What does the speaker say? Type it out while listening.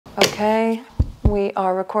Okay, we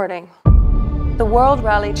are recording. The World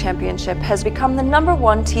Rally Championship has become the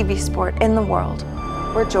 #1 TV sport in the world.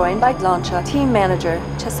 We're joined by Lancha team manager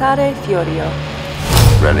Cezare Fiorio.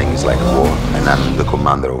 Rallying is like a war, and I'm the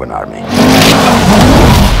commander of an army.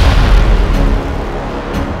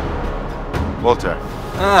 Walter.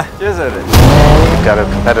 Cezare. You've got a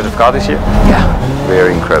competitive car this year? Yeah,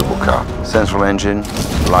 very incredible car. Central engine,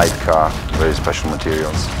 light car, very special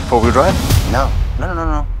materials. Four-wheel drive? No.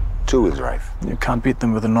 Two-wheel drive. You can't beat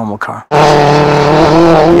them with a normal car.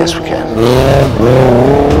 Yes, we can.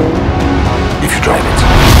 If you drive it.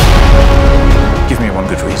 Give me one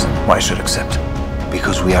good reason why I should accept.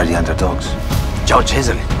 Because we are the underdogs. Ciao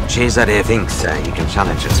Cesare thinks he can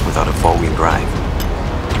challenge us without a four-wheel drive.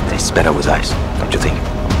 Tastes better with ice, don't you think?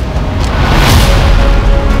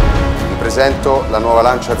 Vi presento la nuova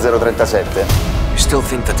Lancia 037. You still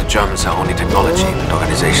think that the Germans are only technology and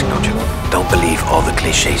organization, don't you? Don't believe all the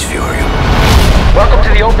cliches, Fiorio. Welcome to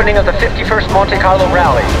the opening of the 51st Monte Carlo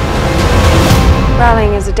Rally.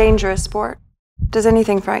 Rallying is a dangerous sport. Does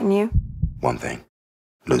anything frighten you? One thing.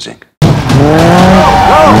 Losing.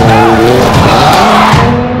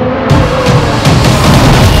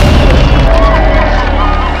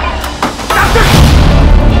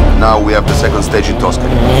 Now we have the second stage in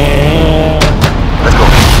Tuscany. Let's go.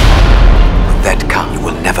 With that car, you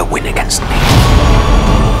will never win against me.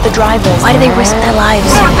 The drivers, why do they risk their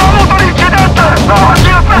lives?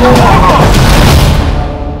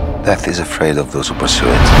 Death is afraid of those who pursue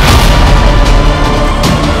it.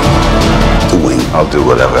 To win, I'll do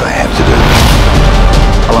whatever I have to do.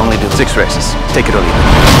 I'll only do 6 races. Take it or leave it.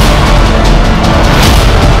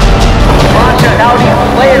 Lancha and Audi,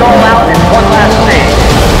 play it all out in one last stage.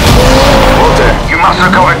 Walter, you must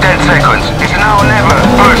recover 10 seconds. It's now or never.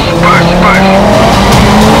 Push.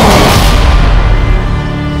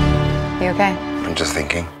 You okay? I'm just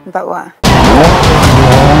thinking. About what?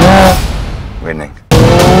 Winning.